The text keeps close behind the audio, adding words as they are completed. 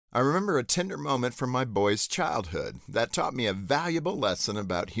I remember a tender moment from my boy's childhood that taught me a valuable lesson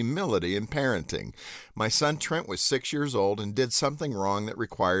about humility in parenting. My son Trent was 6 years old and did something wrong that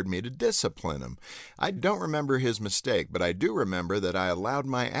required me to discipline him. I don't remember his mistake, but I do remember that I allowed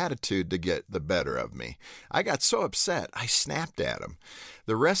my attitude to get the better of me. I got so upset, I snapped at him.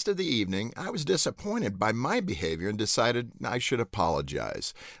 The rest of the evening, I was disappointed by my behavior and decided I should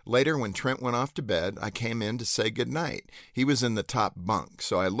apologize. Later, when Trent went off to bed, I came in to say goodnight. He was in the top bunk,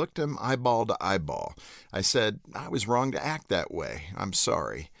 so I looked him eyeball to eyeball. I said, I was wrong to act that way. I'm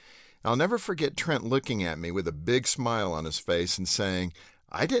sorry. I'll never forget Trent looking at me with a big smile on his face and saying,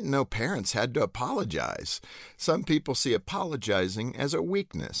 I didn't know parents had to apologize. Some people see apologizing as a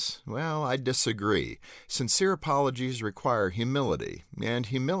weakness. Well, I disagree. Sincere apologies require humility, and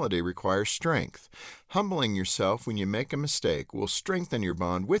humility requires strength. Humbling yourself when you make a mistake will strengthen your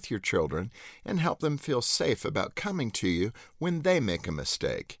bond with your children and help them feel safe about coming to you when they make a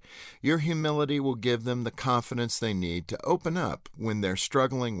mistake. Your humility will give them the confidence they need to open up when they're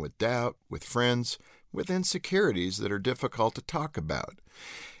struggling with doubt, with friends, with insecurities that are difficult to talk about.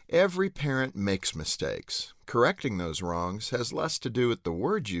 Every parent makes mistakes. Correcting those wrongs has less to do with the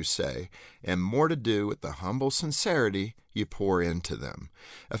words you say and more to do with the humble sincerity you pour into them.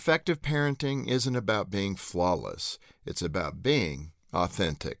 Effective parenting isn't about being flawless. It's about being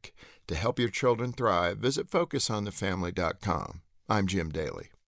authentic. To help your children thrive, visit FocusOnTheFamily.com. I'm Jim Daly.